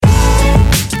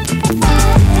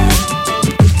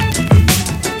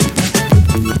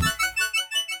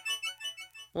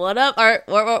What up, art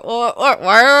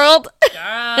world?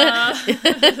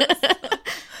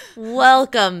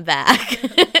 Welcome back.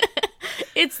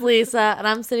 It's Lisa, and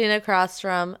I'm sitting across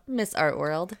from Miss Art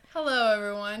World. Hello,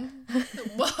 everyone.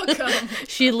 Welcome.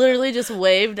 She literally just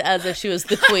waved as if she was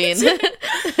the queen.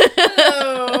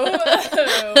 Hello.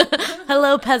 Hello.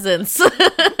 Hello, peasants.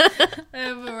 I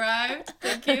have arrived.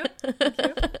 Thank you.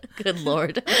 Good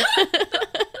Lord.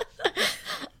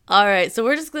 All right, so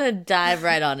we're just going to dive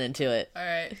right on into it. All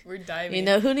right, we're diving. You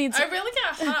know, who needs... I really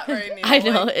got hot right now. I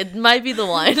know, it might be the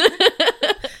wine.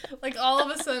 Like, all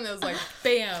of a sudden, it was like,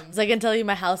 bam. So I can tell you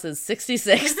my house is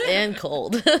 66 and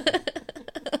cold.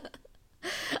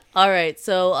 All right,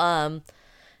 so,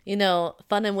 you know,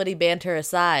 fun and witty banter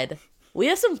aside, we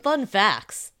have some fun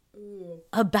facts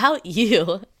about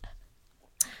you.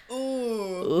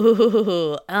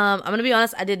 Ooh. I'm going to be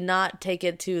honest, I did not take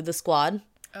it to the squad.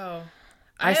 Oh.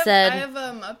 I have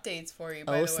updates for you,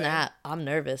 by the way. Oh, snap. I'm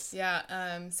nervous.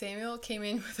 Yeah, Samuel came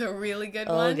in with a really good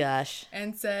one. Oh, gosh.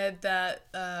 And said that,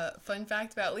 fun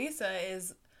fact about Lisa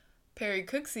is Perry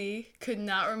Cooksey could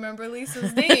not remember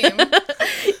Lisa's name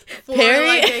for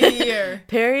like a year.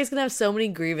 Perry's going to have so many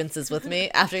grievances with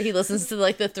me after he listens to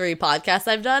like the 3 podcasts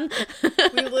I've done.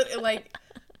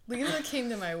 Lisa came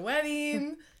to my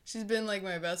wedding. She's been like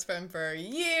my best friend for a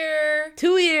year.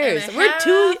 2 years. We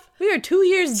are 2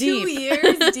 years deep. 2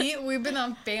 years deep. We've been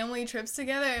on family trips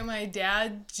together, and my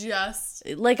dad just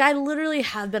like I literally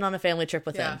have been on a family trip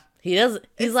with him. He's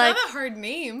like, not a hard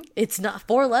name. It's not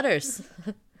 4 letters.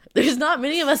 There's not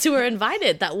many of us who were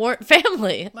invited that weren't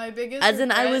family. My biggest as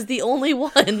in I was the only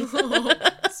one.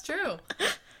 It's true.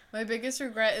 My biggest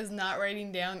regret is not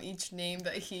writing down each name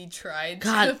that he tried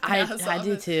to pass I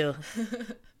do too.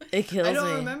 It kills me. I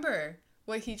don't remember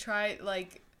what he tried,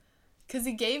 like, because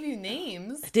he gave you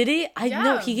names. Did he?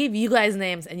 No, he gave you guys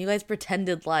names, and you guys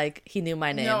pretended like he knew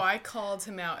my name. No, I called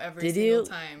him out every single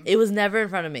time. It was never in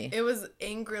front of me. It was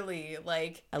angrily,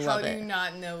 like, how do you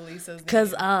not know Lisa's name?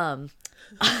 Because,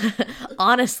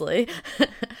 honestly,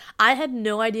 I had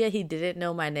no idea he didn't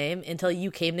know my name until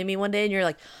you came to me one day, and you're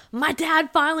like, my dad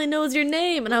finally knows your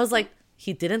name. And I was like,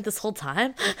 he didn't this whole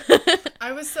time?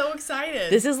 I was so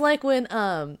excited. This is like when,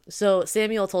 so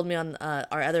Samuel told me on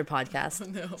our other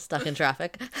podcast, Stuck in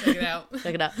Traffic. Check it out.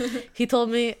 Check it out. He told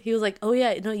me, he was like, oh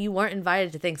yeah, no, you weren't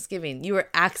invited to Thanksgiving. You were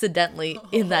accidentally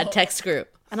in that text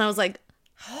group. And I was like,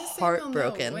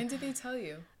 heartbroken. When did he tell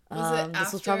you? Was it after?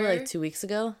 This was probably like 2 weeks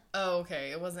ago. Oh,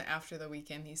 okay. It wasn't after the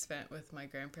weekend he spent with my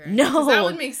grandparents. No. That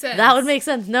would make sense. That would make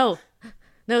sense. No,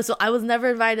 so I was never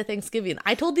invited to Thanksgiving.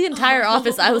 I told the entire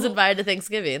office I was invited to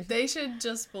Thanksgiving. They should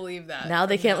just believe that. Now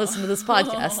they can't listen to this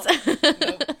podcast.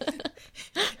 Nope.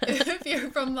 If you're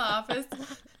from the office,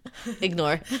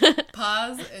 ignore.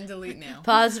 Pause and delete now.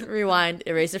 Pause, rewind,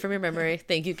 erase it from your memory.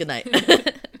 Thank you, good night.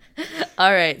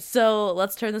 All right, so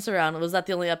let's turn this around. Was that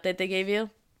the only update they gave you?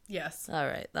 Yes. All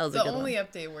right, that was the a good only one.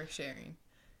 update we're sharing.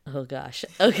 Oh, gosh.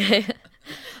 Okay.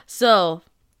 So...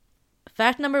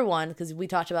 fact number 1, because we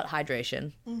talked about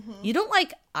hydration. Mm-hmm. You don't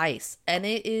like ice, and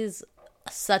it is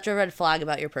such a red flag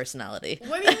about your personality.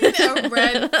 What do you mean a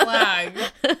red flag?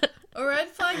 A red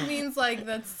flag means, like,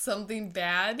 that's something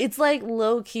bad? It's, like,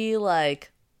 low-key,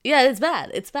 like, yeah, it's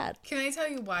bad. It's bad. Can I tell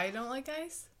you why I don't like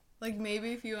ice? Like,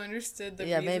 maybe if you understood the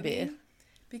reasoning. Maybe.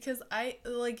 Because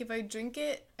if I drink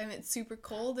it and it's super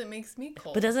cold, it makes me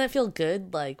cold. But doesn't it feel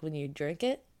good, like, when you drink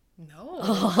it? No.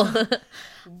 Oh.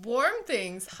 Warm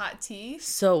things, hot tea.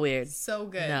 So weird. So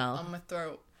good. No. On my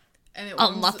throat. And it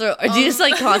on my throat. Or do you just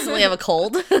like constantly have a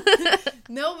cold?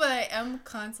 No, but I am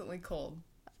constantly cold.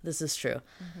 This is true.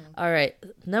 Mm-hmm. All right.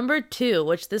 Number 2,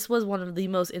 which this was one of the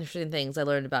most interesting things I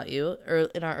learned about you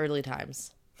in our early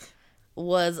times,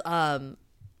 was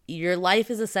your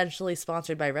life is essentially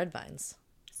sponsored by Red Vines.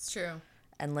 It's true.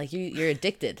 And like you're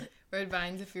addicted. Red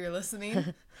Vines, if you're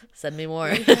listening. Send me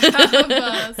more. We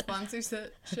have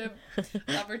sponsorship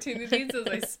opportunities as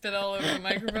I spit all over the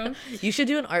microphone. You should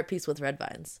do an art piece with Red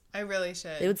Vines. I really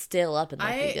should. It would stale up and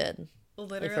be good.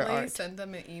 Literally sent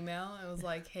them an email. I was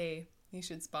like, hey, you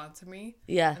should sponsor me.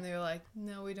 Yeah. And they were like,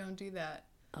 no, we don't do that.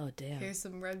 Oh, damn. Here's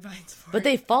some Red Vines for But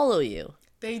they follow you.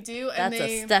 They do. That's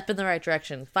a step in the right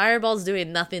direction. Fireball's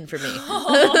doing nothing for me.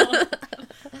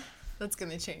 That's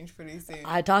going to change pretty soon.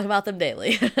 I talk about them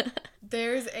daily.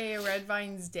 There's a Red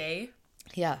Vines Day.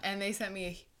 Yeah. And they sent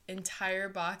me an entire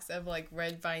box of, like,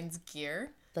 Red Vines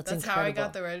gear. That's incredible. How I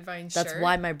got the Red Vines shirt. That's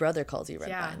why my brother calls you Red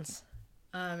Vines.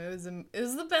 It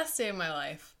was the best day of my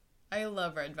life. I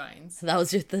love Red Vines. That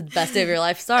was just the best day of your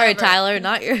life. Sorry, Tyler,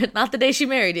 not the day she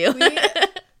married you.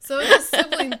 So it's a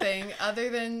sibling thing. Other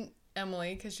than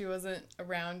Emily, because she wasn't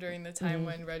around during the time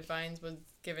when Red Vines was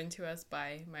given to us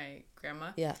by my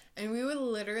grandma. Yeah. And we would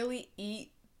literally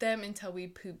eat them until we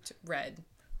pooped red.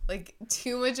 Like,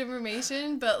 too much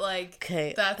information, but, like,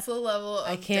 okay. That's the level of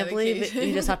I can't dedication. believe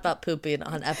you just talked about pooping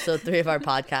on episode 3 of our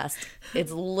podcast.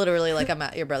 It's literally like I'm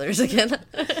at your brother's again.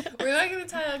 We're not going to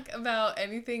talk about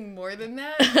anything more than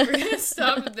that. We're going to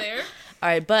stop there. All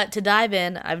right, but to dive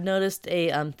in, I've noticed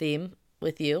a theme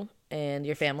with you and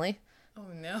your family. Oh,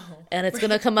 no. And it's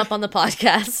going to come up on the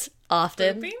podcast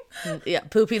often. Pooping? Yeah,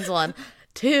 pooping's one.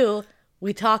 2,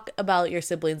 we talk about your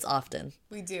siblings often.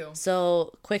 We do.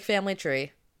 So, quick family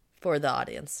tree for the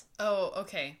audience. Oh,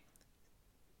 okay.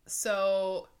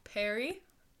 So, Perry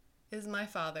is my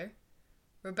father.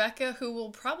 Rebecca, who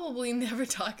we'll probably never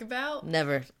talk about.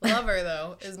 Never. Love her,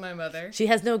 though, is my mother. She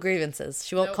has no grievances.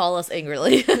 She won't call us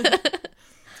angrily.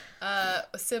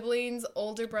 Siblings,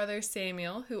 older brother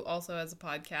Samuel, who also has a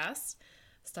podcast,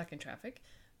 Stuck in Traffic.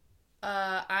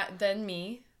 Then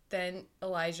me. Then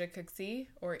Elijah Cooksey,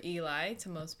 or Eli to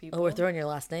most people. Oh, we're throwing your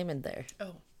last name in there.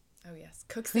 Oh yes.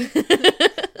 Cooksey.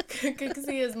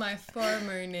 Cooksey is my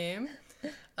farmer name.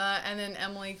 And then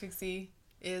Emily Cooksey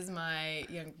is my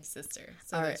younger sister.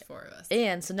 So All there's right. 4 of us.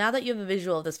 And so now that you have a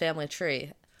visual of this family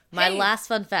tree, my last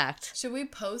fun fact. Should we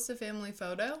post a family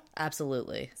photo?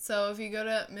 Absolutely. So if you go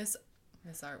to Miss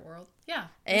Art World. Yeah.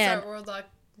 And Miss Art World.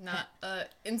 Not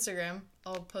Instagram.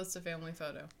 I'll post a family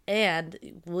photo. And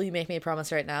will you make me a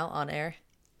promise right now on air?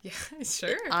 Yeah,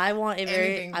 sure. I want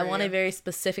a very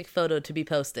specific photo to be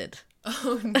posted.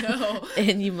 Oh no.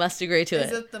 And you must agree to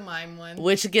it. Is it the mime one?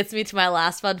 Which gets me to my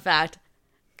last fun fact.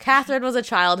 Catherine was a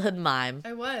childhood mime.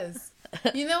 I was.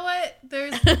 You know what?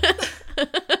 There's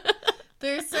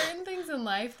certain things in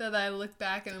life that I look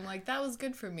back and I'm like, that was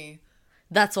good for me.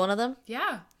 That's one of them?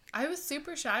 Yeah. I was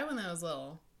super shy when I was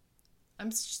little. I'm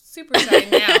super shy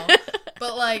now.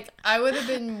 But, like, I would have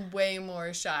been way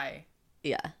more shy.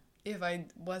 Yeah. If I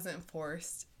wasn't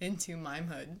forced into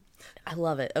mimehood. I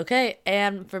love it. Okay,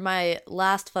 and for my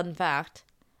last fun fact,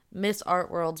 Miss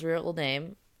Art World's real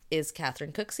name is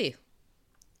Catherine Cooksey.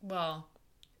 Well,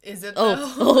 is it though?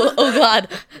 Oh God.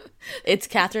 It's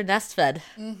Catherine Nestfed.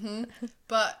 Mm-hmm.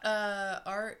 But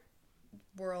Art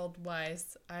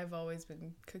World-wise, I've always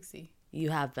been Cooksey.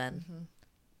 You have been. Mm-hmm.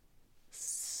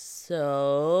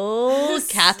 So,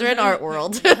 Catherine Art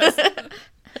World.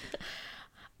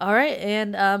 All right,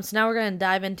 and so now we're going to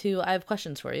dive into, I have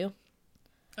questions for you.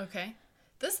 Okay.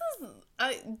 This is,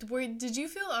 did you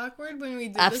feel awkward when we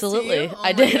did Absolutely. this to you? Oh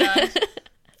I did. Gosh.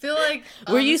 Feel like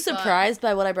Were you surprised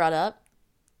by what I brought up?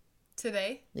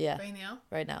 Today? Yeah. Right now?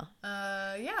 Right now.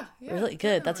 Yeah. Really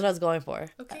good. That's what I was going for.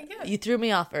 Okay, good. You threw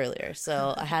me off earlier,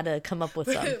 so I had to come up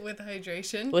with some. With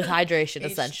hydration. With hydration,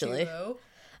 essentially.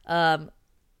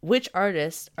 Which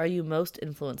artist are you most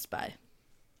influenced by?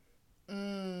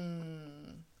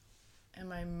 Am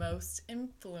I most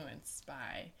influenced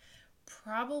by?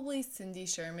 Probably Cindy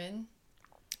Sherman.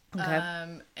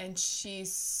 Okay. And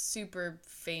she's super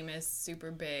famous,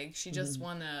 super big. She just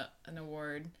won an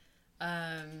award.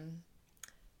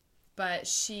 But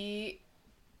she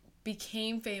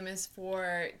became famous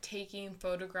for taking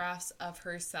photographs of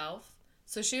herself.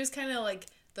 So she was kind of like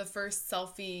the first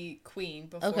selfie queen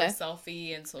before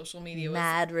selfie and social media was...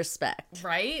 Mad respect.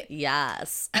 Right?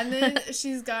 Yes. And then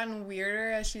she's gotten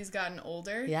weirder as she's gotten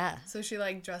older. Yeah. So she,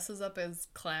 like, dresses up as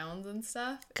clowns and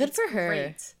stuff. Good for her.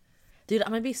 Great. Dude,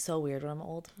 I'm going to be so weird when I'm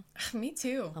old. Me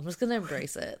too. I'm just going to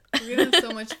embrace it. We're going to have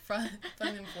so much fun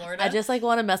in Florida. I just, like,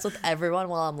 want to mess with everyone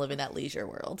while I'm living at Leisure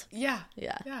World. Yeah.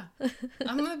 Yeah. Yeah.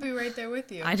 I'm going to be right there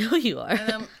with you. I know you are.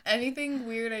 And anything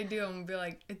weird I do, I'm going to be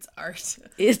like, it's art.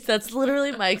 That's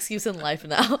literally my excuse in life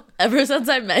now. Ever since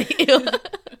I met you.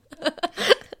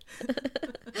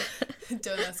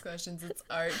 Don't ask questions. It's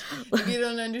art. If you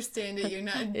don't understand it, you're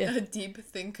not a deep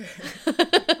thinker.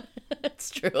 It's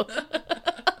true.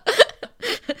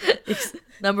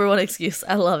 Number one excuse.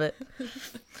 I love it.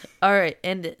 All right.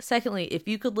 And secondly, if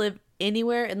you could live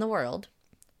anywhere in the world,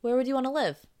 where would you want to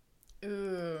live?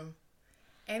 Ooh.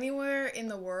 Anywhere in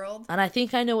the world? And I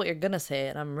think I know what you're going to say,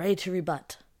 and I'm ready to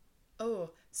rebut.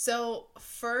 Oh. So,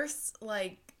 first,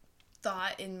 like,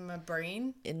 thought in my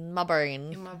brain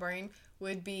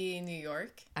would be New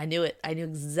York. I knew it. I knew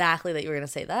exactly that you were going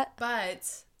to say that.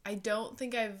 But I don't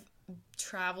think I've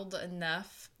traveled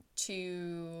enough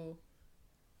to,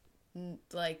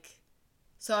 like,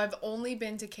 so I've only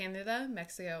been to Canada,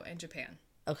 Mexico, and Japan.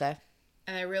 Okay.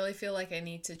 And I really feel like I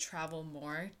need to travel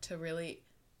more to really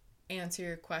answer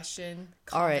your question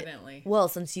confidently. All right. Well,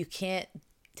 since you can't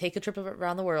take a trip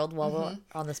around the world while we're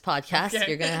on this podcast,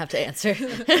 you're going to have to answer.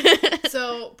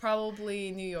 So,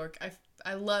 probably New York.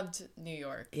 I loved New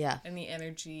York. Yeah. And the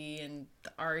energy and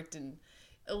the art, and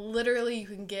literally you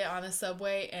can get on a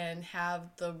subway and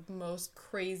have the most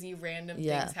crazy random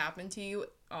things happen to you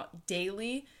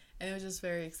daily, and it was just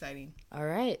very exciting. All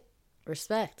right.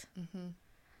 Respect.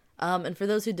 And for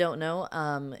those who don't know,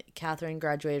 Catherine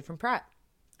graduated from Pratt.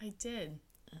 I did.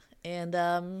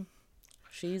 And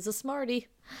she's a smarty.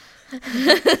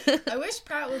 I wish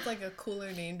Pratt was like a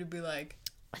cooler name to be like.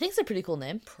 I think it's a pretty cool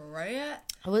name. Pratt?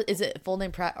 Is it full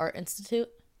name Pratt Art Institute?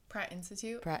 Pratt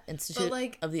Institute. Pratt Institute but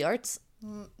like, of the Arts?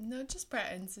 No, just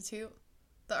Pratt Institute.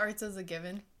 The arts is a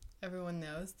given. Everyone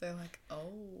knows. They're like,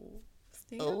 oh,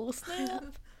 snap. Oh,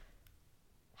 snap.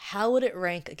 How would it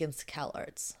rank against Cal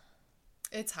Arts?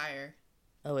 It's higher.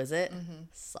 Oh, is it?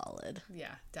 Solid.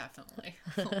 Yeah, definitely.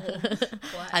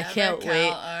 I can't wait.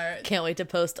 Arts. Can't wait to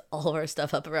post all of our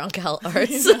stuff up around Cal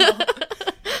Arts.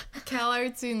 Cal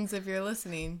Arts students, if you're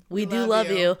listening, we do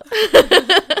love you.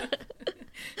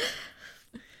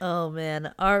 Oh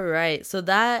man! All right, so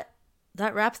that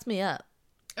wraps me up.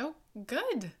 Oh,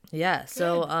 good. Yeah. Good.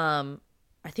 So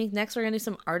I think next we're gonna do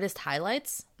some artist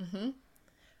highlights.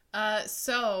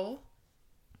 So.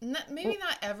 Maybe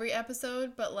not every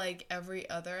episode, but like every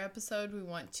other episode, we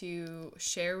want to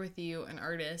share with you an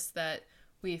artist that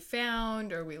we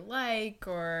found or we like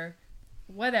or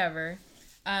whatever.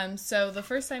 So the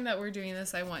first time that we're doing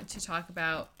this, I want to talk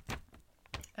about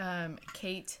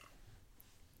Kate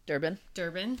Durbin.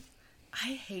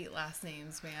 I hate last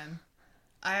names, man.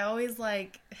 I always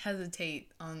like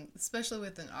hesitate on, especially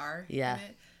with an R in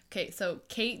it. Okay, so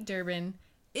Kate Durbin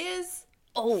is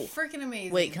freaking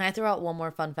amazing. Wait, can I throw out one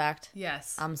more fun fact?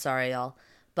 Yes. I'm sorry, y'all.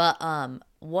 But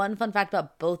one fun fact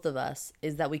about both of us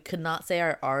is that we could not say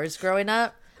our R's growing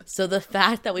up. So the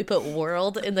fact that we put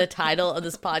world in the title of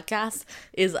this podcast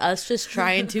is us just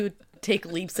trying to take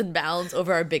leaps and bounds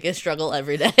over our biggest struggle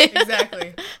every day.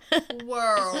 Exactly.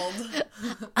 World.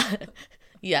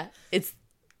 Yeah, it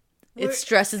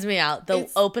stresses me out. The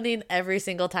opening every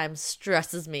single time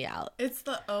stresses me out. It's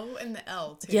the O and the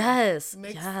L, too. Yes.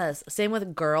 Same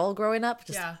with girl growing up.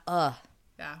 Just,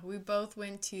 Yeah, we both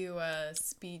went to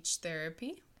speech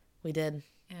therapy. We did.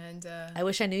 And I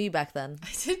wish I knew you back then. I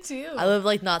did, too. I would have,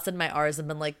 like, not said my R's and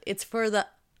been like, it's for the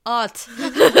art.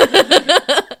 That's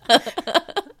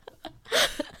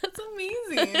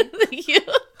amazing. Thank you.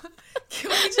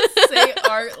 Can we just say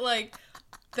art like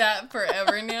that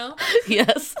forever now?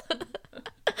 Yes.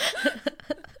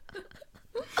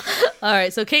 All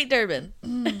right, so Kate Durbin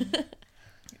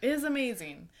is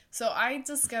amazing. So I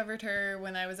discovered her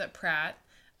when I was at Pratt.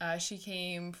 She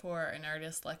came for an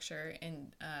artist lecture,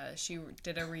 and she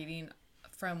did a reading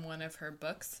from one of her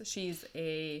books. She's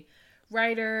a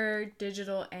writer,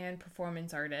 digital, and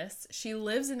performance artist. She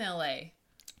lives in LA.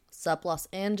 Sup, Los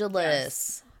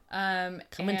Angeles. Yes.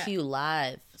 Coming to you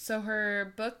live. So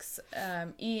her books,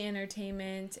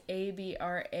 E-Entertainment,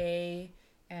 ABRA,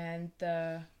 and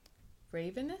The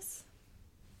Ravenous?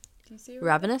 Do you see it?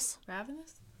 Ravenous?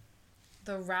 Ravenous?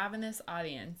 The Ravenous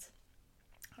Audience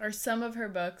are some of her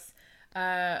books.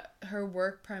 Her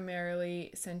work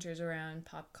primarily centers around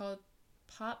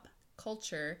pop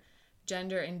culture,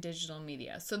 gender, and digital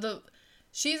media. So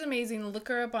she's amazing. Look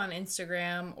her up on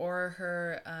Instagram or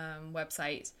her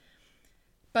website.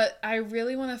 But I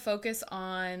really want to focus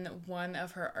on one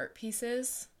of her art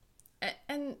pieces.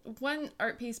 And one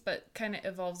art piece, but kind of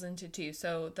evolves into two.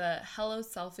 So the Hello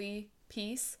Selfie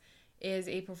piece is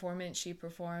a performance she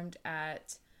performed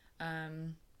at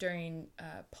during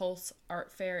Pulse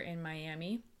Art Fair in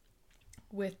Miami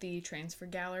with the Transfer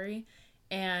Gallery.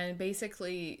 And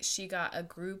basically, she got a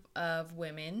group of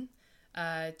women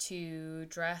to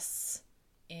dress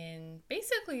in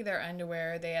basically their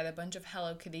underwear. They had a bunch of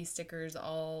Hello Kitty stickers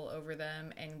all over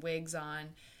them and wigs on.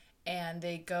 And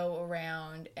they go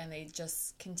around and they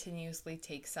just continuously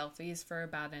take selfies for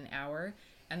about an hour.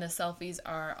 And the selfies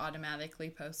are automatically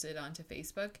posted onto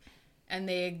Facebook. And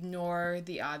they ignore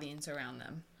the audience around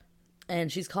them.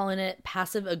 And she's calling it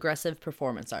passive-aggressive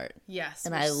performance art. Yes.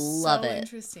 And I love it.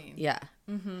 Interesting. Yeah.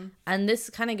 Mm-hmm. And this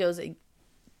kind of goes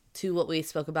to what we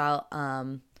spoke about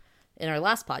in our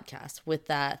last podcast with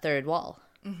that third wall.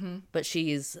 Mm-hmm. But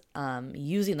she's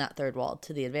using that third wall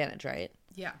to the advantage, right?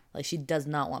 Yeah. Like, she does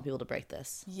not want people to break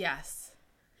this. Yes.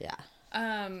 Yeah.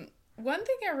 One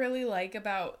thing I really like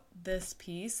about this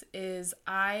piece is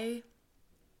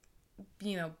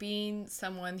being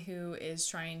someone who is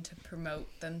trying to promote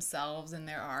themselves and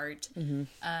their art,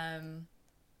 mm-hmm.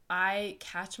 I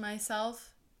catch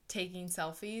myself taking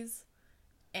selfies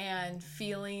and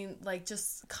feeling like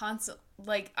just constant,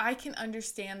 like I can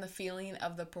understand the feeling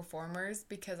of the performers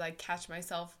because I catch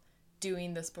myself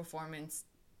doing this performance,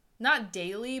 not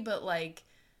daily, but like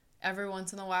every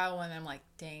once in a while when I'm like,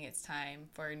 dang, it's time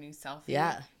for a new selfie.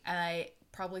 Yeah. And I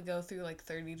probably go through like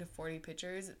 30 to 40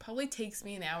 pictures. It probably takes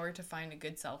me an hour to find a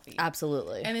good selfie.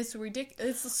 Absolutely. And it's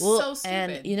ridiculous. It's so stupid.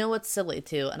 And you know what's silly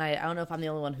too, and I don't know if I'm the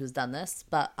only one who's done this,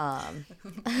 but You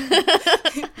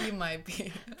might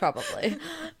be. probably.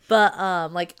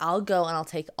 But like I'll go and I'll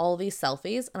take all these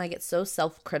selfies and I get so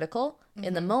self-critical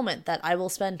in the moment that I will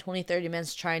spend 20-30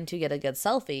 minutes trying to get a good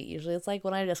selfie. Usually it's like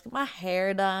when I just get my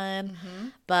hair done.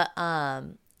 But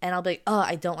and I'll be like, oh,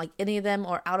 I don't like any of them,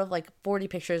 or out of like 40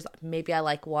 pictures, maybe I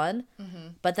like one.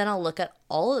 But then I'll look at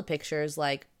all of the pictures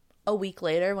like a week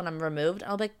later when I'm removed,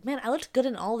 and I'll be like, man, I looked good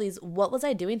in all these. What was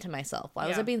I doing to myself? Why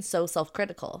was I being so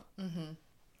self-critical?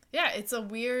 Yeah, it's a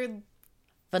weird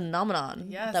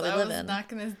phenomenon that we live in. I was not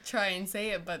going to try and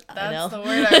say it, but that's the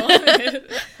word I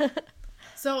wanted.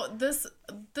 So this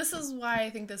is why I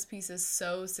think this piece is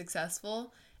so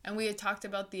successful. And we had talked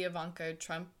about the Ivanka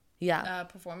Trump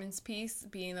performance piece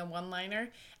being a one-liner.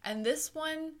 And this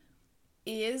one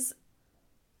is,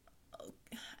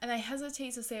 and I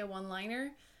hesitate to say a one-liner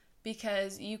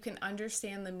because you can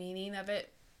understand the meaning of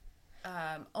it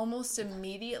almost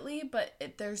immediately, but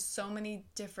there's so many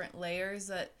different layers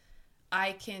that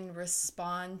I can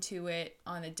respond to it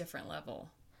on a different level.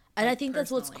 And I think that's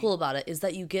what's cool about it, is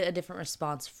that you get a different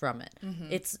response from it.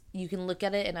 It's, you can look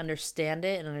at it and understand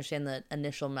the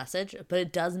initial message, but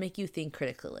it does make you think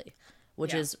critically,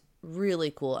 which is really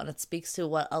cool. And it speaks to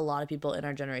what a lot of people in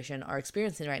our generation are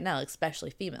experiencing right now, especially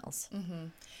females.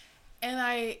 And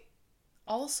I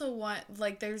also want,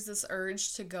 like, there's this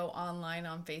urge to go online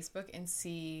on Facebook and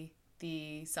see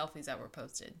the selfies that were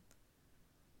posted.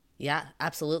 Yeah,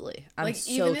 absolutely. I'm like,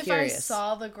 so even if curious. I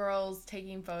saw the girls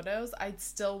taking photos, I'd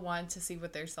still want to see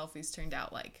what their selfies turned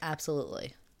out like.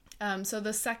 Absolutely. So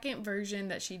the second version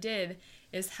that she did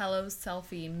is Hello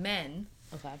Selfie Men.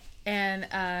 Okay.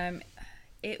 And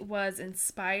it was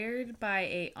inspired by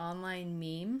a online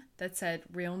meme that said,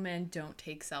 "Real men don't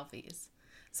take selfies."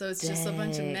 So it's just a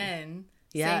bunch of men.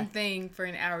 Yeah. Same thing for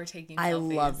an hour taking selfies. I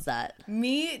love that.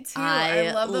 Me too.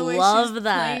 I love the way she's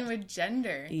playing with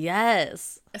gender.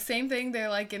 Yes. Same thing. They're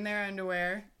like in their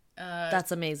underwear.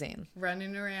 That's amazing.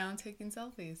 Running around taking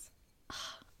selfies.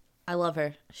 I love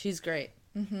her. She's great.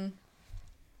 I'm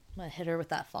going to hit her with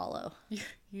that follow.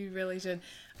 You really should.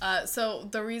 So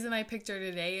the reason I picked her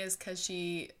today is because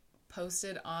she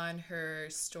posted on her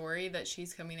story that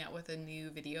she's coming out with a new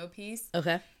video piece.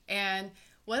 Okay. And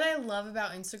what I love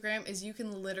about Instagram is you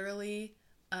can literally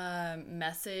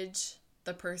message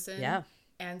the person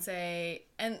and say,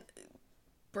 and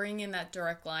bring in that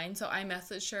direct line. So I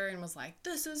messaged her and was like,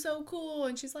 "This is so cool."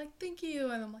 And she's like, "Thank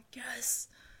you." And I'm like, "Yes."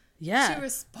 Yeah. She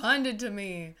responded to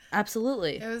me.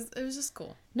 Absolutely. It was just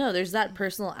cool. No, there's that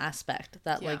personal aspect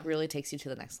that like really takes you to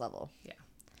the next level. Yeah.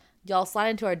 Y'all slide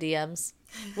into our DMs.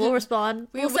 We'll respond.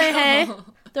 We'll say hey.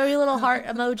 Throw your little heart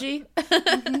emoji.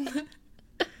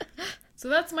 So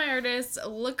that's my artist.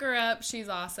 Look her up. She's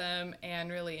awesome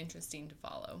and really interesting to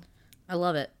follow. I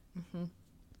love it.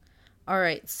 All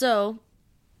right. So,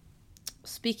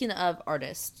 speaking of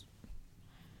artists,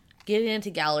 getting into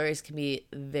galleries can be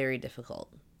very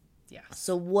difficult. Yeah.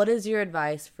 So what is your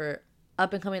advice for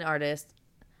up-and-coming artists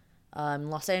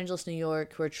Los Angeles, New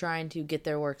York, who are trying to get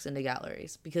their works into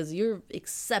galleries? Because you're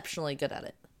exceptionally good at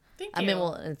it. Thank you. I mean,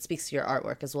 well, and it speaks to your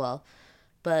artwork as well.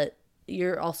 But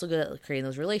you're also good at creating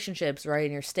those relationships,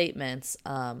 writing your statements.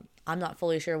 I'm not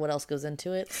fully sure what else goes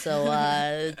into it,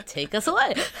 so take us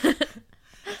away.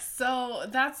 So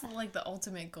that's like the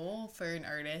ultimate goal for an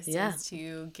artist is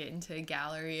to get into a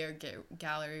gallery or get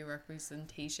gallery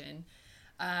representation.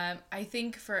 I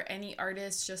think for any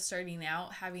artist just starting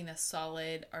out, having a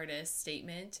solid artist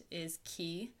statement is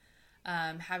key.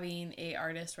 Having a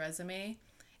artist resume,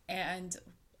 and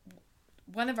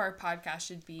one of our podcasts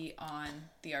should be on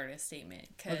the artist statement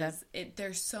because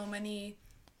there's so many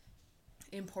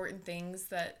important things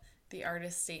that the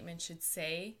artist statement should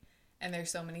say, and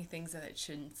there's so many things that it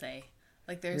shouldn't say.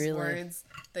 Like, there's words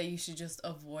that you should just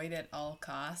avoid at all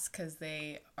costs because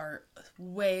they are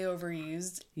way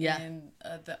overused in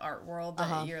the art world.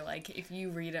 That you're like, if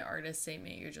you read an artist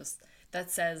statement, you're just,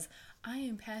 that says, "I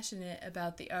am passionate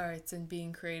about the arts and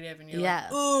being creative," and you're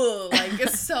like, ooh, like,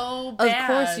 it's so bad.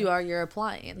 Of course you are. You're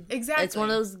applying. Exactly. It's one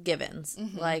of those givens.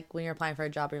 Like, when you're applying for a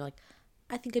job, you're like,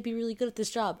 I think I'd be really good at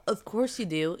this job. Of course you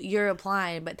do. You're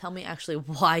applying, but tell me actually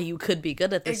why you could be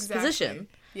good at this position.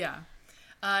 Yeah.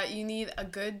 You need a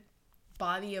good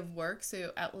body of work,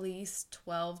 so at least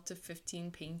 12 to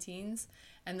 15 paintings,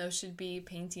 and those should be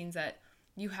paintings that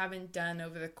you haven't done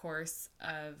over the course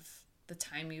of the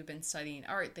time you've been studying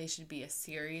art. They should be a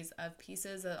series of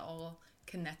pieces that all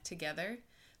connect together.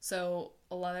 So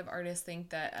a lot of artists think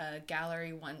that a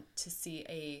gallery want to see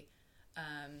a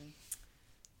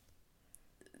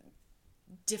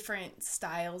different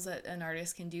styles that an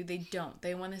artist can do. They don't.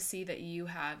 They want to see that you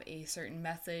have a certain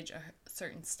message, a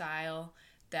certain style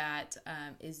that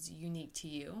is unique to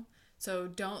you. So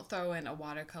don't throw in a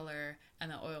watercolor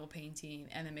and an oil painting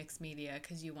and a mixed media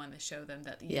because you want to show them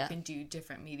that you can do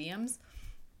different mediums.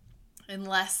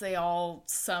 Unless they all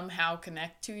somehow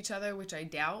connect to each other, which I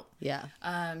doubt. Yeah.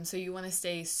 So you want to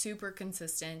stay super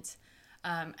consistent,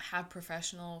 have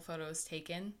professional photos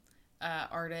taken,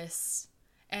 artists.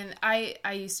 And I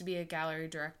used to be a gallery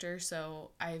director,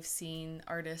 so I've seen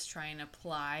artists try and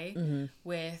apply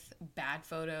with bad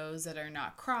photos that are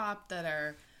not cropped, that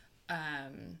are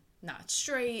not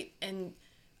straight. And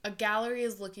a gallery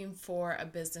is looking for a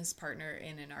business partner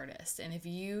in an artist. And if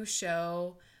you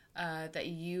show that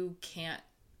you can't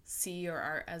see your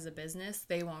art as a business,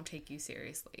 they won't take you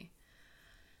seriously.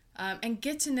 And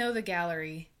get to know the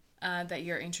gallery that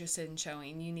you're interested in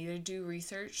showing. You need to do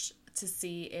research to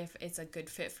see if it's a good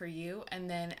fit for you, and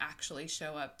then actually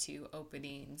show up to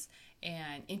openings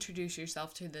and introduce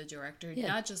yourself to the director,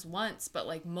 not just once, but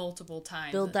like multiple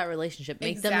times. Build that relationship.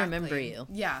 Make them remember you.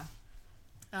 Yeah.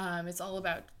 It's all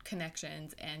about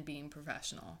connections and being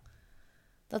professional.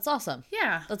 That's awesome.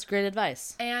 Yeah. That's great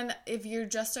advice. And if you're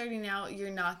just starting out, you're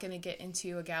not going to get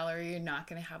into a gallery. You're not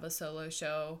going to have a solo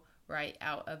show right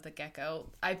out of the get-go.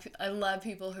 I love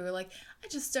people who are like, I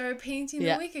just started painting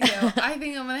a week ago. I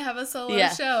think I'm going to have a solo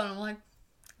show. And I'm like,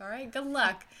 all right, good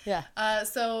luck. Yeah.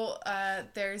 So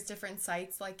there's different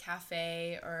sites like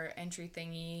Cafe or Entry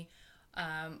Thingy,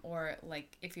 or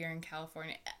like if you're in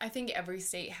California, I think every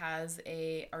state has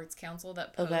a arts council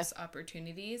that posts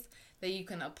opportunities that you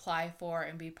can apply for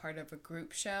and be part of a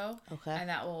group show. Okay. And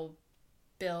that will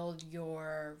build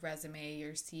your resume,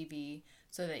 your CV,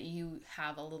 so that you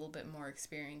have a little bit more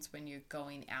experience when you're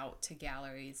going out to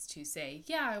galleries to say,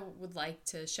 yeah, I would like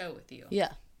to show with you.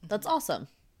 Yeah. That's awesome.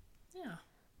 Yeah.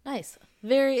 Nice.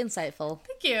 Very insightful.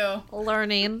 Thank you.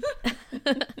 Learning.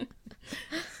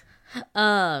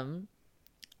 All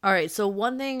right. So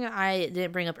one thing I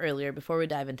didn't bring up earlier before we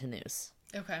dive into news.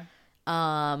 Okay.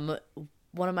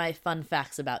 One of my fun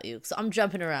facts about you. So I'm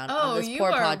jumping around on this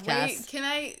poor podcast.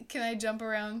 Wait, can I jump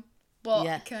around? Well,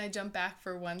 can I jump back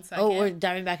for 1 second? Oh, we're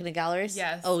diving back into galleries?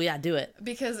 Yes. Oh, yeah, do it.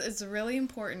 Because it's really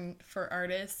important for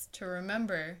artists to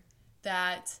remember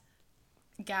that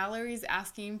galleries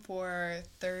asking for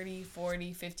 30,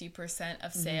 40, 50%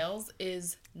 of sales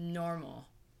is normal.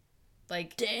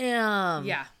 Like, damn.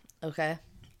 Yeah. Okay.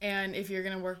 And if you're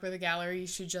going to work with a gallery, you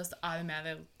should just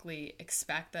automatically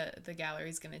expect that the gallery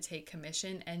is going to take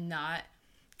commission and not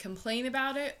complain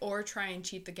about it or try and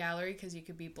cheat the gallery, because you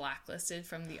could be blacklisted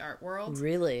from the art world.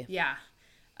 Really? Yeah.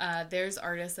 There's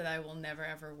artists that I will never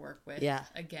ever work with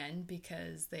again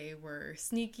because they were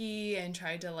sneaky and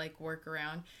tried to like work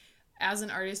around. As an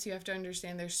artist, you have to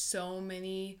understand there's so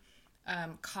many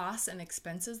costs and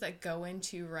expenses that go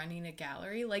into running a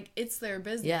gallery. Like, it's their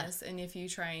business, and if you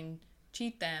try and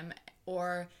cheat them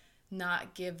or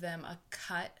not give them a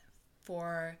cut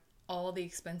for all the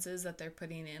expenses that they're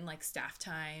putting in, like staff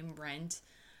time, rent,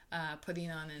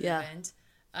 putting on an event,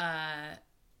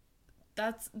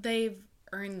 they've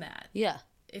earned that. Yeah.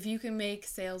 If you can make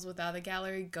sales without a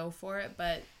gallery, go for it,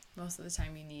 but most of the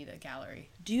time you need a gallery.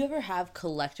 Do you ever have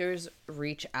collectors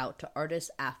reach out to artists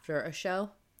after a show?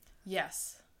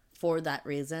 Yes. For that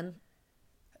reason?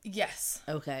 Yes.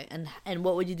 Okay. And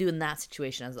what would you do in that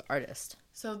situation as an artist?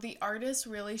 So the artist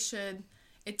really should...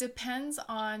 It depends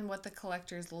on what the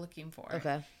collector is looking for.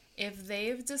 Okay. If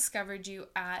they've discovered you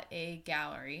at a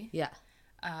gallery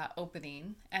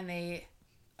opening and they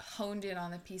honed in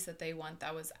on the piece that they want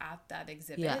that was at that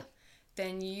exhibit,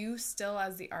 then you still,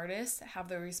 as the artist, have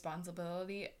the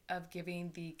responsibility of giving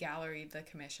the gallery the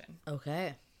commission.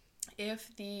 Okay.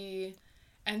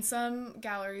 And some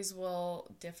galleries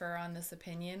will differ on this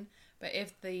opinion, but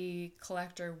if the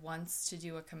collector wants to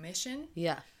do a commission,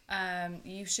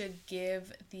 you should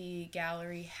give the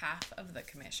gallery half of the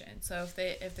commission. So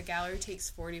if the gallery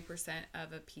takes 40%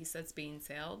 of a piece that's being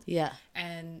sold,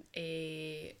 and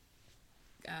a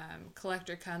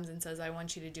collector comes and says, I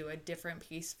want you to do a different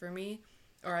piece for me,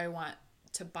 or I want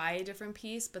to buy a different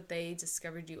piece, but they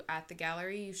discovered you at the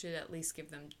gallery, you should at least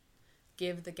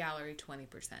give the gallery 20%.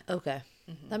 Okay.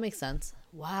 Mm-hmm. That makes sense.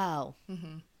 Wow.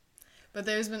 Mm-hmm. But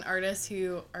there's been artists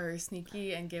who are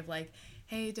sneaky and give like,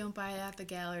 hey, don't buy it at the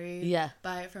gallery. Yeah.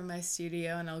 Buy it from my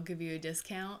studio and I'll give you a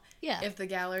discount. Yeah. If the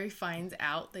gallery finds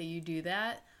out that you do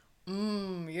that,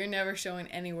 you're never showing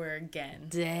anywhere again.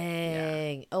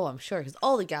 Dang. Yeah. Oh, I'm sure, because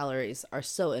all the galleries are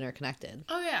so interconnected.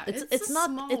 Oh, yeah. It's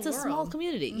a small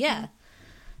community. Mm-hmm. Yeah.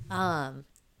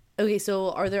 Okay,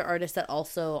 so are there artists that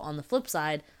also, on the flip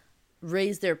side,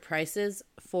 raise their prices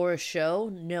for a show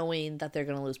knowing that they're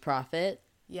going to lose profit?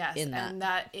 Yes, in that? and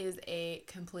that is a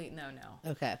complete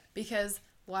no-no. Okay. Because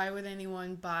why would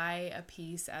anyone buy a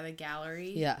piece at a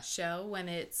gallery show when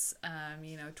it's,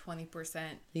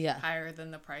 20% higher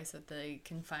than the price that they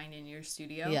can find in your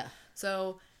studio? Yeah.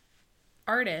 So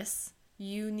artists,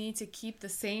 you need to keep the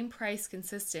same price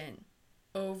consistent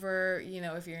over,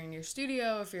 if you're in your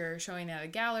studio, if you're showing at a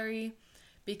gallery,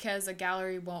 because a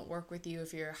gallery won't work with you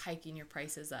if you're hiking your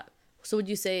prices up. So would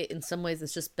you say in some ways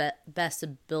it's just best to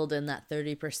build in that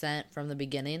 30% from the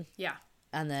beginning? Yeah.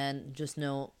 And then just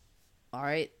know, all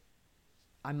right,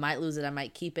 I might lose it, I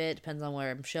might keep it, depends on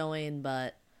where I'm showing,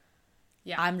 but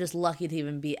I'm just lucky to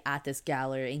even be at this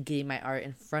gallery and getting my art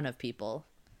in front of people.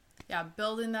 Yeah,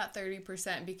 build in that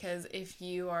 30%, because if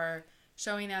you are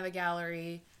showing at a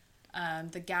gallery,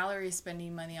 the gallery is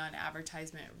spending money on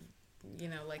advertisement,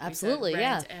 like absolutely, we said,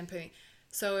 rent and putting.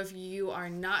 So if you are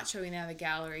not showing at a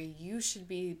gallery, you should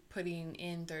be putting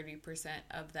in 30%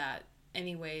 of that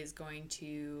anyways, going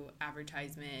to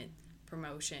advertisement,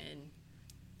 promotion,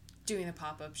 doing a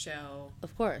pop-up show.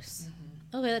 Of course.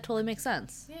 Mm-hmm. Okay, that totally makes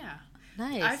sense. Yeah.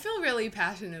 Nice. I feel really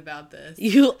passionate about this.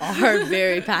 You are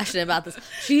very passionate about this.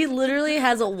 She literally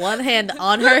has one hand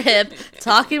on her hip,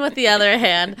 talking with the other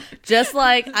hand, just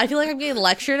like I feel like I'm getting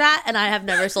lectured at, and I have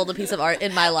never sold a piece of art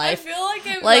in my life. I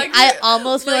feel like I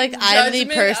almost feel like I'm the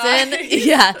person,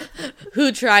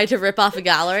 who tried to rip off a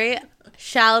gallery.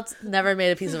 Shouts, never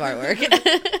made a piece of artwork.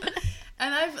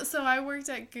 And I worked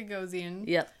at Gagosian.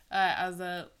 Yep. As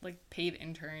a paid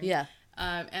intern. Yeah.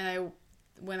 And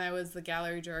when I was the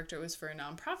gallery director, it was for a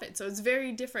nonprofit. So it's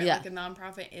very different. Yeah. Like a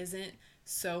nonprofit isn't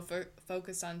so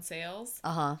focused on sales.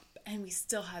 Uh-huh. And we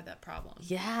still had that problem.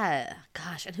 Yeah.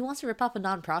 Gosh, and who wants to rip off a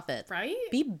nonprofit? Right?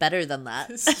 Be better than that.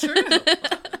 It's true.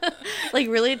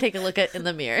 Really take a look in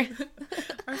the mirror.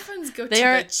 Our funds go to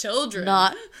the children.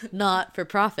 Not for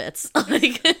profits.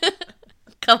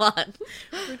 Come on.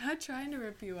 We're not trying to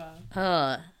rip you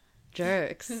off.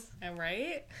 Jerks.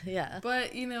 Right? Yeah.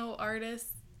 But,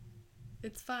 artists,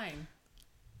 it's fine.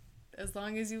 As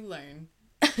long as you learn.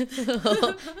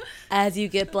 As you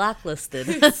get blacklisted.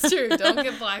 It's true. Don't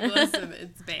get blacklisted.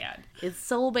 It's bad. It's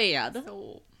so bad.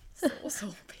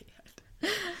 So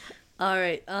bad. All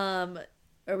right.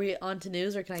 Are we on to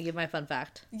news, or can I give my fun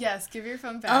fact? Yes, give your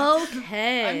fun fact.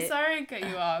 Okay. I'm sorry I cut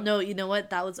you off. No, you know what?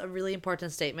 That was a really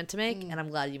important statement to make, and I'm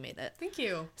glad you made it. Thank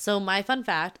you. So my fun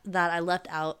fact that I left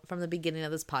out from the beginning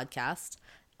of this podcast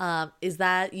is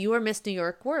that you were Miss New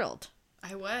York World.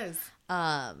 I was.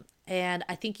 And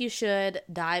I think you should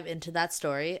dive into that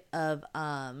story of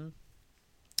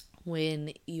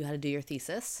when you had to do your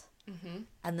thesis,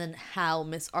 and then how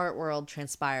Miss Art World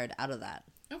transpired out of that.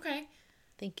 Okay.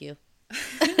 Thank you.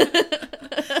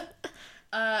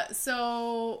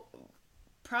 So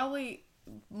probably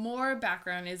more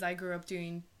background is I grew up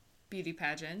doing beauty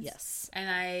pageants. Yes.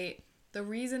 And the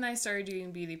reason I started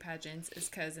doing beauty pageants is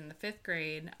because in the 5th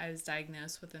grade, I was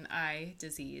diagnosed with an eye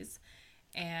disease.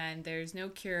 And there's no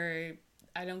cure.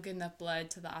 I don't get enough blood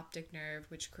to the optic nerve,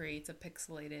 which creates a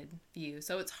pixelated view.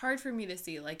 So it's hard for me to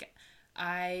see.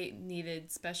 I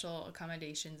needed special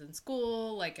accommodations in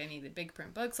school. I needed big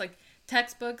print books.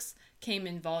 Textbooks came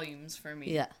in volumes for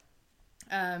me. Yeah.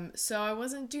 So I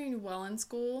wasn't doing well in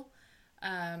school.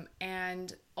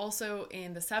 And also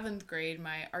in the 7th grade,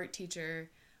 my art teacher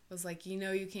was like,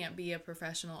 you can't be a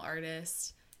professional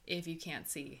artist if you can't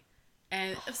see.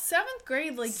 And 7th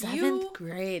grade, 7th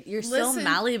grade, you're so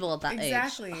malleable at that age.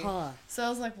 Exactly. So I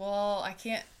was like, well, I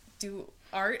can't do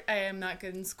art. I am not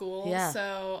good in school. Yeah.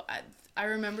 So I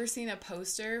remember seeing a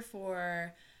poster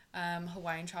for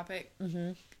Hawaiian Tropic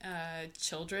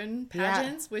children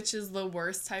pageants, which is the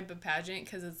worst type of pageant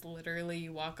because it's literally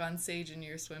you walk on stage in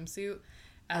your swimsuit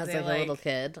as a little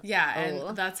kid. Yeah,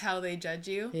 and that's how they judge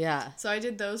you. Yeah. So I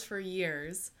did those for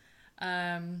years.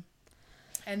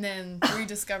 And then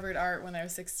rediscovered art when I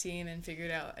was 16 and figured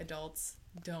out adults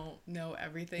don't know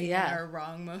everything and are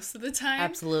wrong most of the time.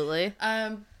 Absolutely.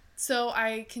 So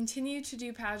I continued to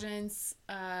do pageants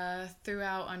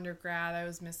throughout undergrad. I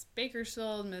was Miss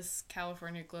Bakersfield, Miss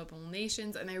California Global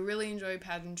Nations, and I really enjoy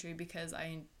pageantry because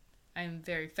I'm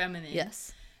very feminine.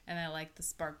 Yes. And I like the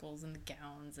sparkles and the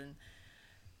gowns.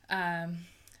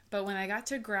 But when I got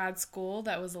to grad school,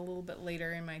 that was a little bit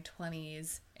later in my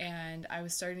 20s, and I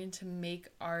was starting to make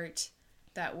art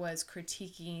that was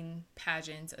critiquing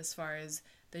pageants as far as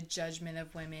the judgment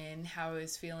of women, how I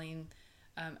was feeling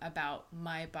about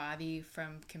my body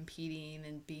from competing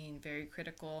and being very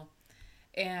critical.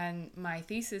 And my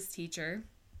thesis teacher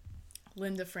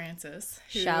Linda Francis.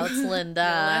 Shouts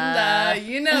Linda. Linda,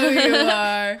 you know who you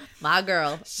are. My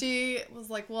girl. She was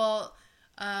like, well,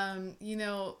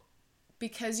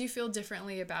 because you feel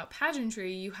differently about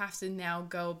pageantry, you have to now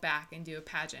go back and do a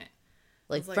pageant.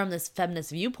 Like from this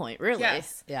feminist viewpoint, really.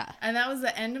 Yes. Yeah. And that was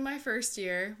the end of my first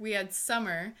year. We had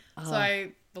summer. So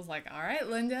I was like, all right,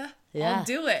 Linda, I'll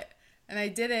do it. And I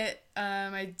did it.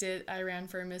 I ran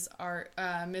for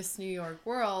Miss New York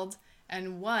World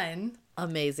and won.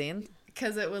 Amazing.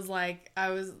 Because it was like,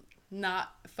 I was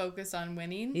not focused on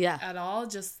winning at all,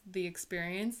 just the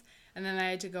experience. And then I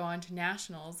had to go on to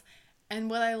nationals. And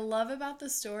what I love about the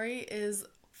story is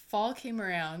fall came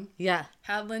around. Yeah.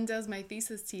 Had Linda as my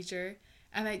thesis teacher.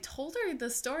 And I told her the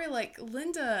story, like,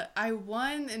 Linda, I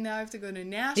won and now I have to go to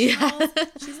nationals. Yeah.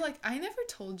 She's like, I never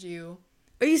told you.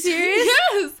 Are you serious?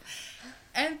 Yes.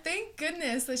 And thank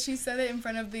goodness that she said it in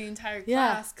front of the entire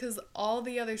class, because all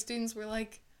the other students were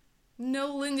like,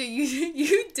 no, Linda,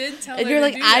 you did tell her. And you're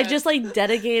like, I just like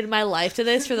dedicated my life to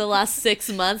this for the last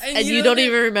 6 months and you don't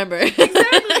even remember.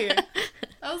 Exactly.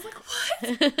 I was like,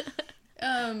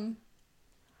 what?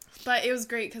 But it was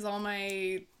great because all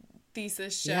my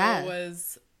thesis show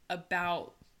was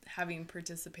about having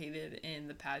participated in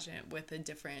the pageant with a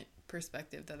different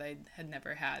perspective that I had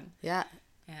never had. Yeah.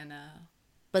 And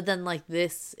but then like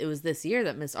it was this year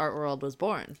that Miss Art World was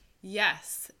born.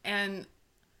 Yes. And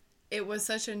it was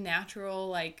such a natural,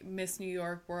 like, Miss New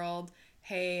York World,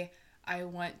 hey, I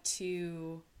want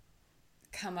to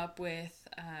come up with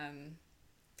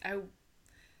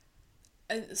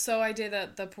so I did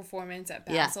the performance at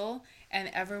Basel, and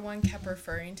everyone kept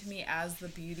referring to me as the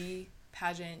beauty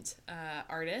pageant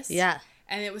artist. Yeah.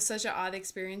 And it was such an odd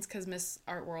experience because Miss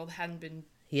Art World hadn't been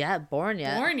born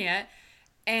yet.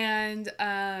 And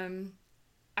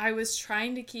I was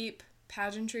trying to keep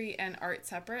pageantry and art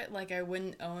separate. Like, I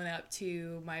wouldn't own up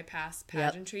to my past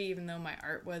pageantry, even though my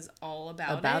art was all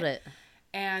about it.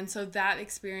 And so that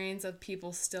experience of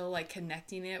people still, like,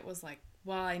 connecting it was like,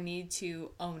 well, I need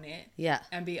to own it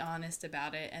and be honest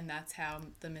about it. And that's how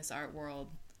the Miss Art World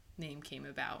name came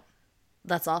about.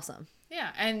 That's awesome. Yeah.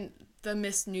 And the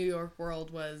Miss New York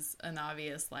World was an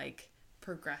obvious, like,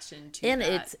 progression to and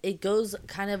that. It goes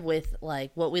kind of with,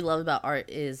 like, what we love about art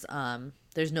is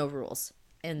there's no rules.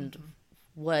 And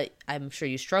what I'm sure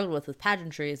you struggled with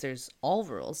pageantry is there's all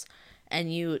rules.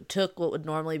 And you took what would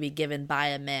normally be given by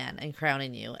a man and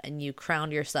crowning you, and you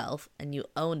crowned yourself, and you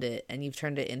owned it, and you've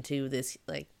turned it into this,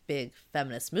 like, big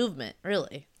feminist movement,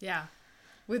 really. Yeah.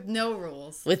 With no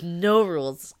rules. With no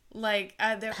rules. Like,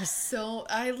 there were so...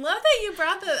 I love that you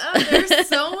brought that up. There's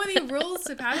so many rules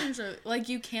to pageantry. Like,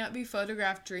 you can't be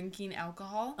photographed drinking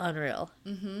alcohol. Unreal.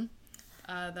 Mm-hmm.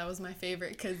 That was my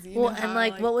favorite because and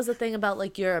like, what was the thing about,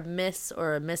 like, you're a miss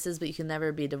or a missus, but you can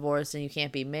never be divorced and you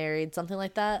can't be married, something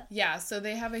like that? Yeah, so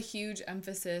they have a huge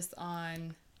emphasis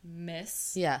on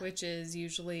miss, which is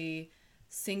usually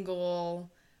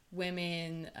single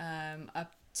women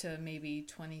up to maybe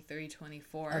 23,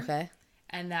 24. Okay.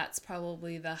 And that's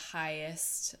probably the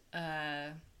highest,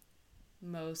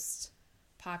 most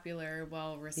popular,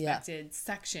 well-respected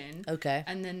section. Okay.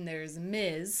 And then there's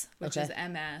Ms., which is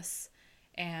MS.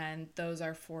 And those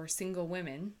are for single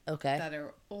women that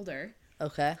are older.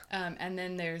 Okay. And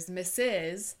then there's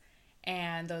Mrs.,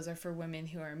 and those are for women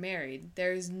who are married.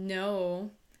 There's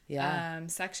no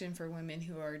section for women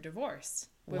who are divorced.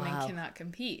 Women cannot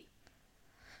compete.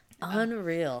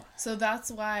 Unreal. So that's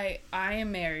why I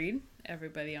am married,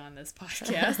 everybody on this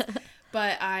podcast,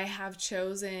 but I have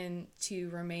chosen to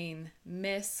remain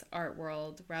Miss Art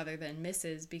World rather than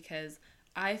Mrs. because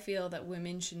I feel that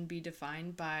women shouldn't be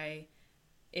defined by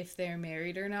if they're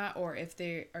married or not, or if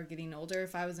they are getting older.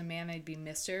 If I was a man, I'd be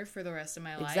Mr. for the rest of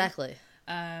my life. Exactly.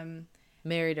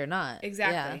 Married or not.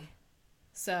 Exactly. Yeah.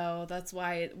 So that's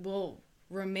why it will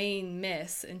remain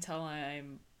Miss until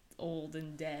I'm old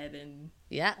and dead and...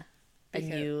 Yeah. And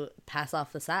you pass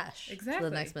off the sash to the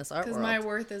next Miss Art World. Because my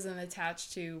worth isn't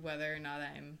attached to whether or not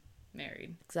I'm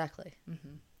married. Exactly.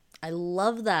 Mm-hmm. I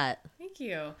love that. Thank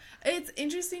you. It's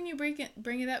interesting you bring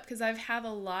it up because I've had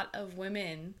a lot of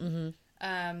women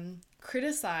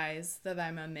criticize that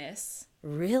I'm a miss.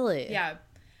 Really? Yeah.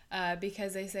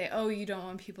 Because they say, oh, you don't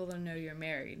want people to know you're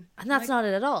married. And that's not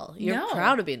it at all. You're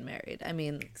proud of being married. I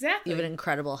mean, you have an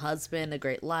incredible husband, a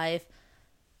great life.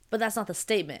 But that's not the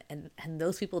statement. And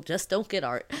those people just don't get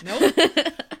art. Nope.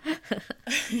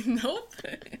 Nope.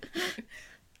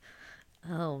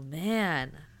 Oh,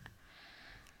 man.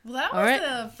 Well, that was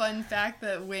a fun fact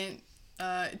that went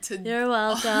to... You're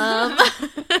welcome.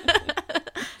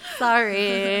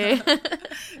 Sorry.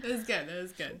 It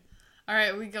was good. All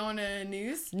right, we going to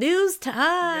news? News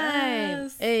time.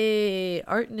 Yes. Hey,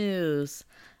 art news.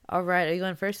 All right. Are you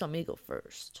going first? Want me to go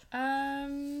first?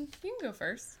 You can go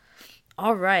first.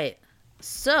 All right.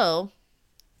 So,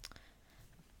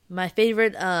 my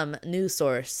favorite news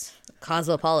source,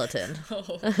 Cosmopolitan,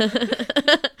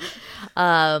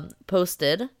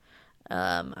 posted.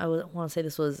 I would want to say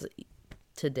this was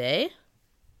today.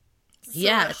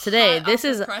 Yeah, today. This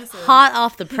is hot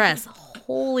off the press.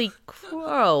 Holy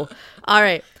crow. All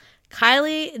right.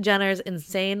 Kylie Jenner's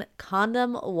insane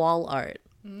condom wall art.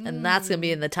 And that's going to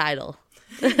be in the title.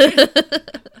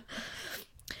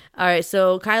 All right.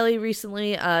 So Kylie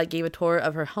recently gave a tour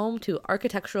of her home to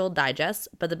Architectural Digest.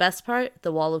 But the best part,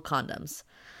 the wall of condoms.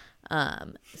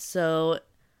 So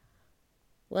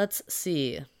let's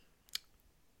see.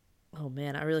 Oh,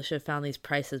 man. I really should have found these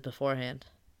prices beforehand.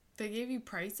 They gave you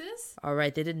prices? All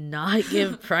right, they did not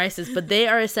give prices, but they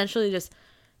are essentially just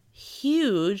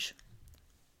huge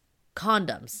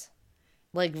condoms.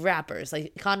 Like wrappers,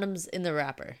 like condoms in the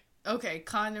wrapper. Okay,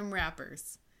 condom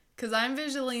wrappers. Because I'm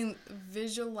visualizing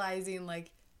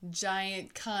like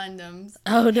giant condoms.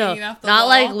 Oh, no. Not wall.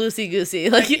 Like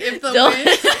loosey-goosey. Like if the wind...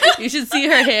 You should see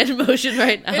her hand motion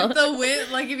right now. If the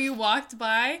wind, like if you walked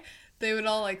by, they would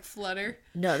all like flutter.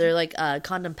 No, they're like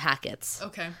condom packets.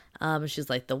 Okay. She's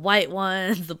like the white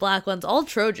ones, the black ones, all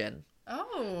Trojan.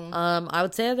 Oh. I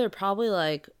would say they're probably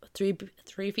like 3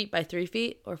 feet by 3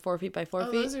 feet or 4 feet by 4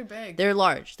 feet. Those are big. They're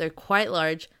large. They're quite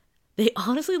large. They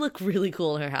honestly look really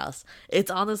cool in her house.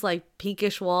 It's on this like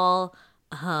pinkish wall.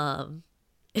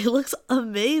 It looks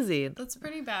amazing. That's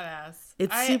pretty badass.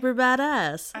 It's super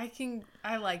badass.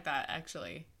 I like that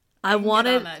actually. I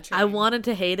wanted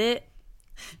to hate it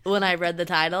when I read the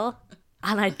title,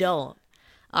 and I don't.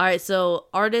 All right, so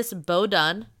artist Bo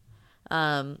Dunn,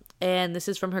 and this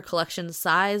is from her collection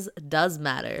Size Does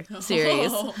Matter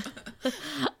series.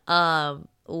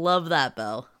 Love that,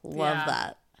 Bo. Love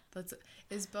that.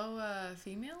 Is Bo a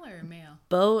female or a male?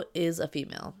 Bo is a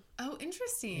female. Oh,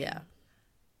 interesting. Yeah.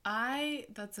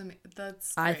 That's great.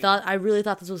 I really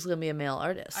thought this was gonna be a male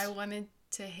artist. I wanted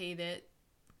to hate it,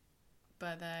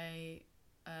 but I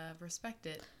respect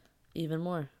it even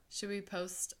more. Should we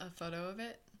post a photo of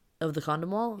it? Of the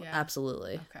condom wall? Yeah.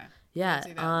 Absolutely. Okay. Yeah.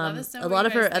 Let us know a lot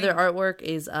of her other artwork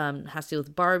is has to do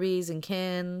with Barbies and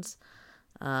Kens.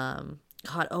 God,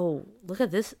 look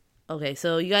at this. Okay,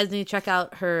 so you guys need to check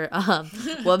out her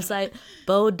website,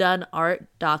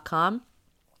 BoDunnArt.com.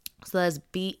 So that's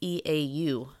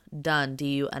BEAU, Dunn,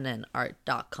 DUNN,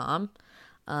 art.com.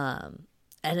 And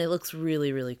it looks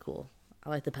really, really cool. I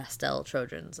like the pastel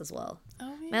Trojans as well.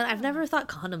 Oh, yeah. Man, I've never thought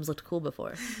condoms looked cool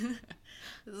before.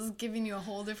 This is giving you a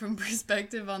whole different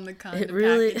perspective on the condom it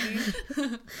really...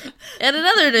 packaging. And in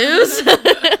other news...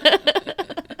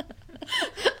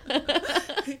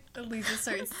 Lisa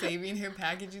starts saving her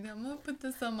packaging. I'm going to put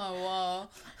this on my wall.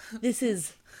 This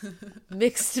is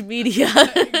mixed media.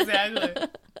 Exactly.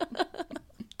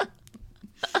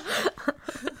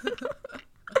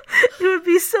 It would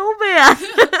be so bad.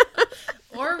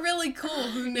 Or really cool.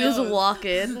 Who knows? You just walk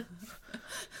in.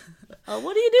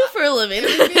 What do you do for a living?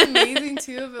 It would be amazing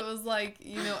too if it was like,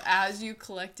 as you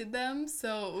collected them,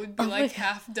 so it would be like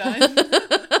half done.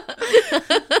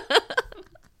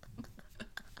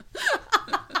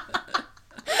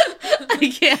 I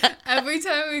can't. Every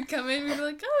time we'd come in, we'd be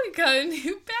like, oh, we got a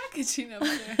new packaging over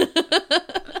there.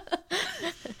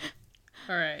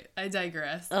 All right, I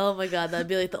digress. Oh my god, that'd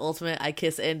be like the ultimate I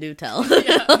kiss and do tell.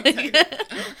 Yeah,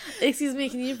 exactly. Excuse me,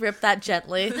 can you rip that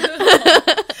gently?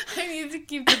 I need to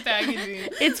keep the packaging.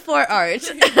 It's for art.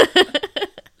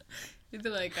 You'd be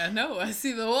like, I know, I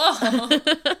see the wall.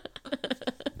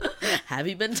 Have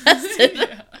you been tested?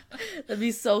 Yeah. That'd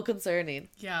be so concerning.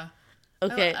 Yeah.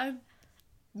 Okay. I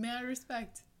mad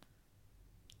respect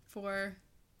for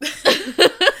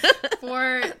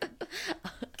Caitlyn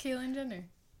Jenner.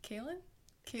 Caitlyn?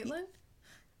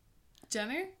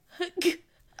 Jenner?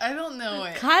 I don't know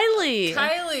it.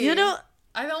 Kylie. You know,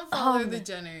 I don't follow the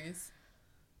Jenners.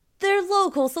 They're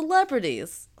local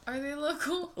celebrities. Are they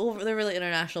local? Well, they're really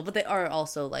international, but they are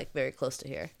also like very close to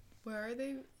here. Where are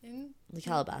they in? The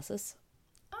Calabasas.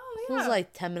 Oh yeah. It was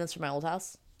like 10 minutes from my old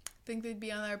house. Think they'd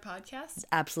be on our podcast?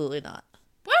 Absolutely not.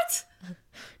 What?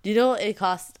 Do you know what it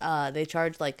costs? They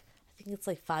charge like, I think it's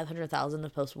like $500,000 to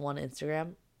post one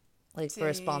Instagram, like for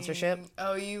a sponsorship.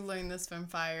 Oh, you learned this from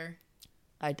Fire.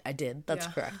 I did. That's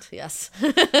correct. Yes.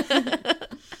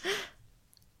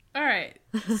 All right.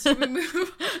 Should we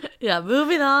move? Yeah,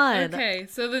 moving on. Okay,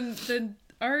 so the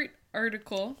art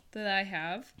article that I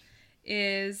have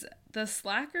is the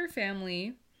Slacker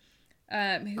family.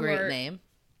 Great name.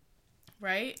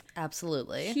 Right?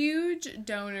 Absolutely. Huge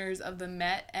donors of the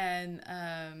Met and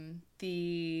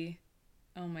the,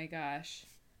 oh my gosh,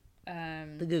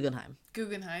 The Guggenheim.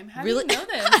 Guggenheim. How Really? do you know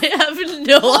this? I have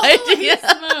no idea.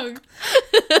 Smoke.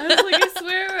 I was like, I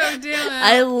swear, oh damn it.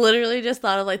 I literally just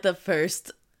thought of like the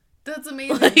first. That's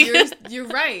amazing. You're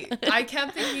right. I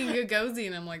kept thinking Gagosian,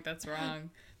 and I'm like, that's wrong.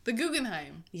 The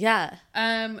Guggenheim. Yeah.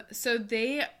 So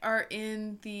they are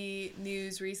in the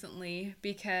news recently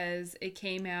because it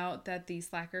came out that the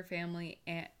Slacker family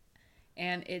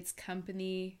and its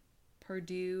company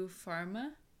Purdue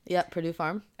Pharma. Yep, Purdue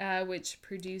Farm. Which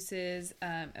produces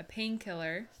a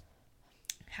painkiller,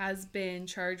 has been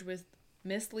charged with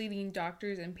misleading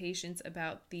doctors and patients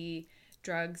about the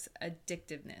drug's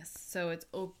addictiveness. So it's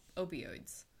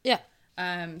opioids. Yeah.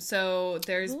 So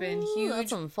there's been huge... That's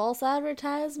some false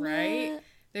advertisement. Right?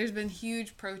 There's been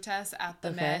huge protests at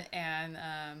the Met and...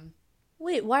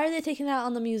 Wait, why are they taking it out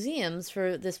on the museums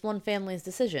for this one family's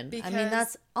decision? I mean,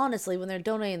 that's honestly, when they're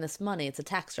donating this money, it's a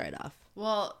tax write-off.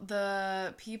 Well,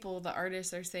 the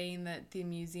artists are saying that the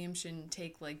museum shouldn't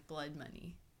take, like, blood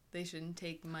money. They shouldn't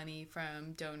take money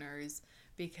from donors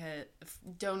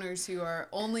donors who are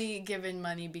only given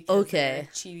money because they're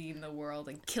cheating the world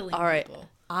and killing people. All right,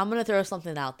 I'm going to throw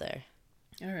something out there.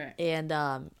 All right. And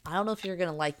I don't know if you're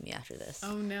going to like me after this.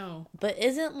 Oh, no. But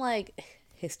isn't, like...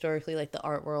 historically, like, the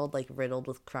art world, like, riddled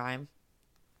with crime?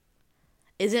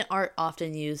 Isn't art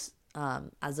often used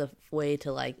as a way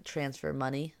to, like, transfer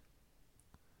money?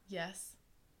 Yes.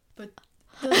 But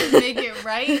does it make it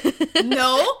right?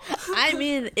 No? I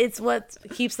mean, it's what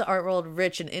keeps the art world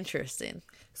rich and interesting.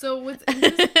 So what's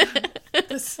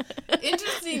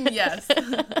interesting, yes.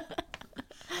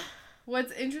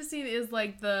 What's interesting is,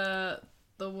 like, the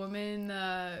woman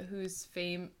whose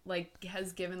fame, like,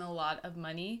 has given a lot of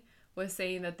money was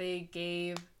saying that they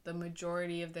gave the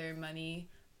majority of their money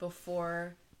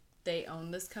before they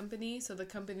own this company. So the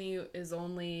company is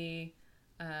only...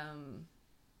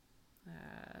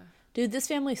 Dude, this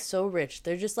family's so rich.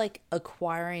 They're just, like,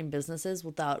 acquiring businesses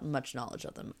without much knowledge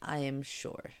of them, I am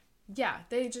sure. Yeah,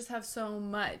 they just have so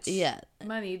much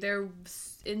money. They're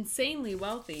insanely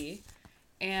wealthy.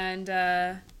 And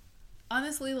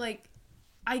honestly, like,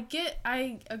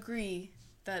 I agree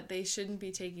that they shouldn't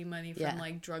be taking money from,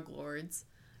 like, drug lords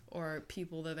or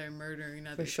people that are murdering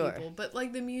other people. But,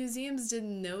 like, the museums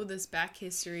didn't know this back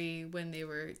history when they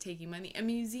were taking money. And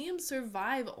museums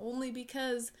survive only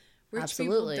because rich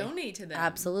people donate to them.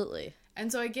 Absolutely.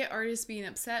 And so I get artists being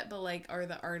upset, but, like, are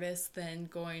the artists then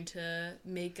going to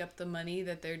make up the money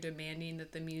that they're demanding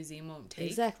that the museum won't take?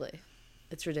 Exactly.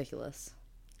 It's ridiculous.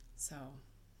 So,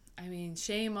 I mean,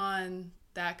 shame on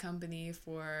that company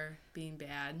for being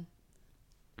bad.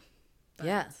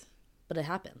 But but it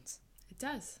happens. It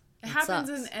does. It happens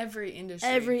in every industry.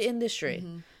 Every industry.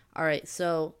 Mm-hmm. All right,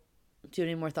 so do you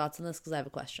have any more thoughts on this? Because I have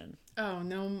a question. Oh,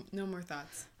 no more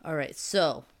thoughts. All right,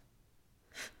 so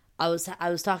I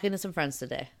was talking to some friends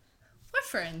today. What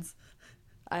friends?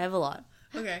 I have a lot.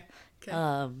 Okay.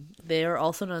 They are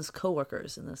also known as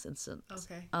coworkers in this instance.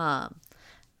 Okay.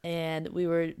 And we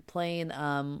were playing,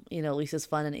 Lisa's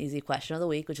fun and easy question of the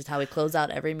week, which is how we close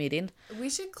out every meeting. We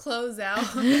should close out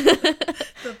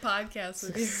the podcast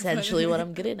with essentially what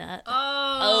I'm getting at.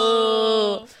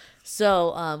 Oh.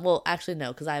 So, well, actually,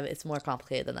 no, because it's more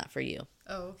complicated than that for you.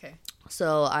 Oh, okay.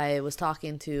 So I was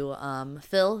talking to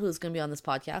Phil, who's going to be on this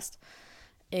podcast,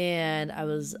 and I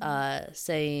was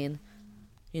saying,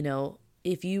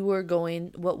 if you were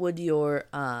going, what would your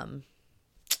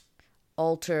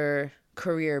alter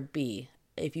career be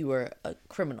if you were a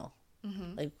criminal?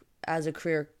 Mm-hmm. Like, as a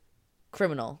career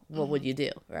criminal, what would you do,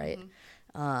 right?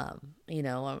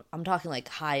 Mm-hmm. I'm talking like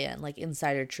high end, like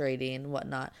insider trading,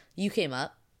 whatnot. You came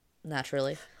up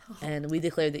naturally, and we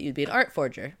declared that you'd be an art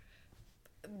forger.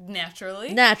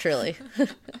 Naturally.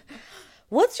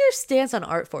 What's your stance on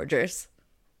art forgers?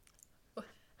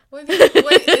 Wait,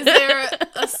 is there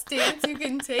a stance you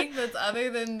can take that's other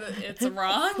than it's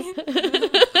wrong?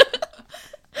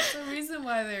 There's a reason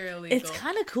why they're illegal. It's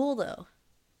kind of cool, though.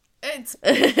 It's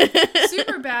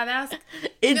super badass.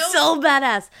 It's so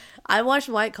badass. I watched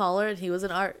White Collar, and he was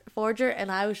an art forger, and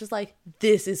I was just like,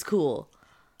 this is cool.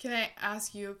 Can I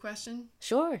ask you a question?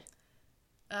 Sure.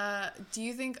 Do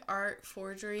you think art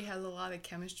forgery has a lot of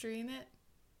chemistry in it?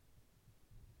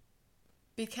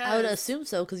 Because I would assume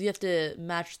so, because you have to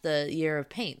match the year of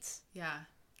paints. Yeah.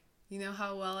 You know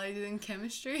how well I did in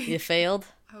chemistry? You failed?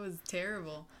 I was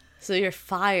terrible. So you're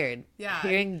fired. Yeah. You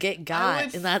didn't get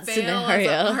got in that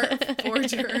scenario. As an art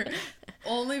forger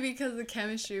only because the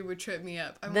chemistry would trip me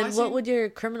up. What would your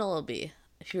criminal be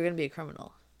if you were going to be a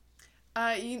criminal?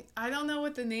 I don't know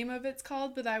what the name of it's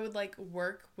called, but I would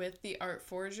work with the art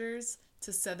forgers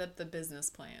to set up the business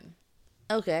plan.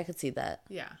 Okay, I could see that.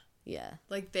 Yeah. Yeah.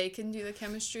 They can do the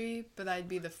chemistry, but I'd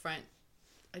be the front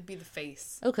I'd be the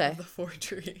face Okay. of the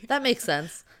forgery. That makes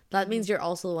sense. That means you're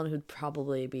also the one who'd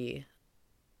probably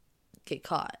get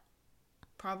caught.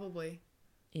 Probably.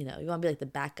 You know, you want to be like the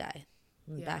bad guy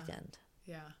on the back end.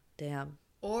 Yeah. Damn.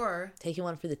 Or taking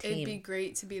one for the team. It'd be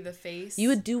great to be the face. You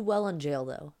would do well in jail,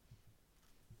 though.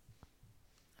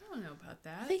 I don't know about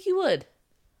that. I think you would.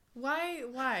 Why?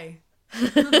 Why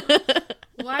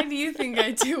do you think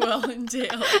I do well in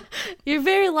jail? You're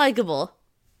very likable.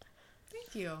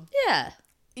 Thank you. Yeah.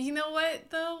 You know what,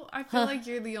 though? I feel like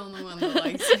you're the only one that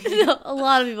likes me. No, a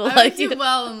lot of people I like would you. do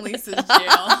well in Lisa's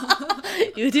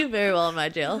jail. You would do very well in my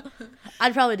jail.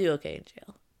 I'd probably do okay in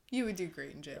jail. You would do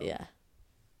great in jail. Yeah.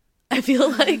 I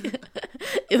feel like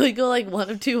it would go like one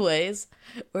of two ways,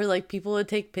 where like people would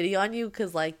take pity on you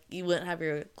because like you wouldn't have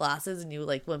your glasses and you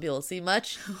like wouldn't be able to see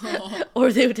much,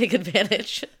 or they would take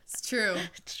advantage. It's true.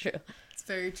 It's true. It's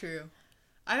very true.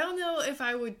 I don't know if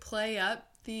I would play up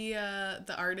the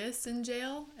artist in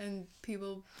jail and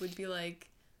people would be like,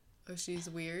 "Oh, she's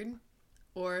weird,"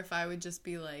 or if I would just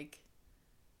be like,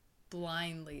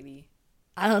 blind lady.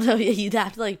 I don't know. You'd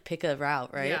have to like pick a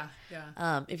route, right?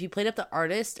 Yeah. If you played up the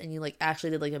artist and you like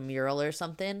actually did like a mural or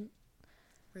something,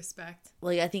 Respect.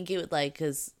 like I think it would like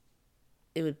because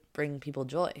it would bring people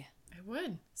joy I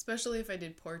would, especially if I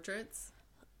did portraits.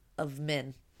 of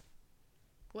men.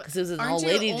 What? Because it was an Aren't old you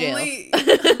lady jail.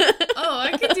 Oh,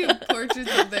 I could do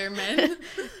portraits of their men.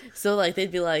 So like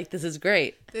they'd be like, "This is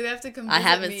great." They'd have to come. I visit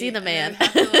haven't me, seen a and man. they'd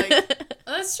have to, like,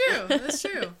 oh, that's true. That's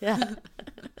true. Yeah.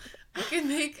 I could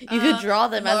make. You could draw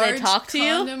them as they large talk to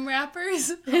you. condom wrappers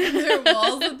on their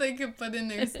walls that they could put in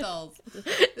their stalls. Is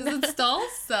it stalls?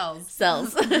 Cells.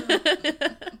 Cells.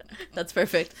 That's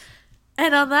perfect.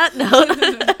 And on that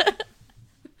note,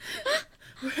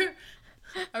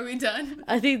 Are we done?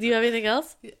 I think. Do you have anything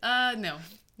else? No,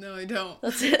 I don't.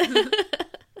 That's it.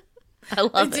 I I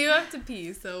love do it. have to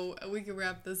pee, so we can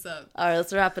wrap this up. All right,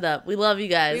 let's wrap it up. We love you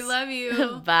guys. We love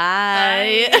you.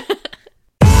 Bye. Bye.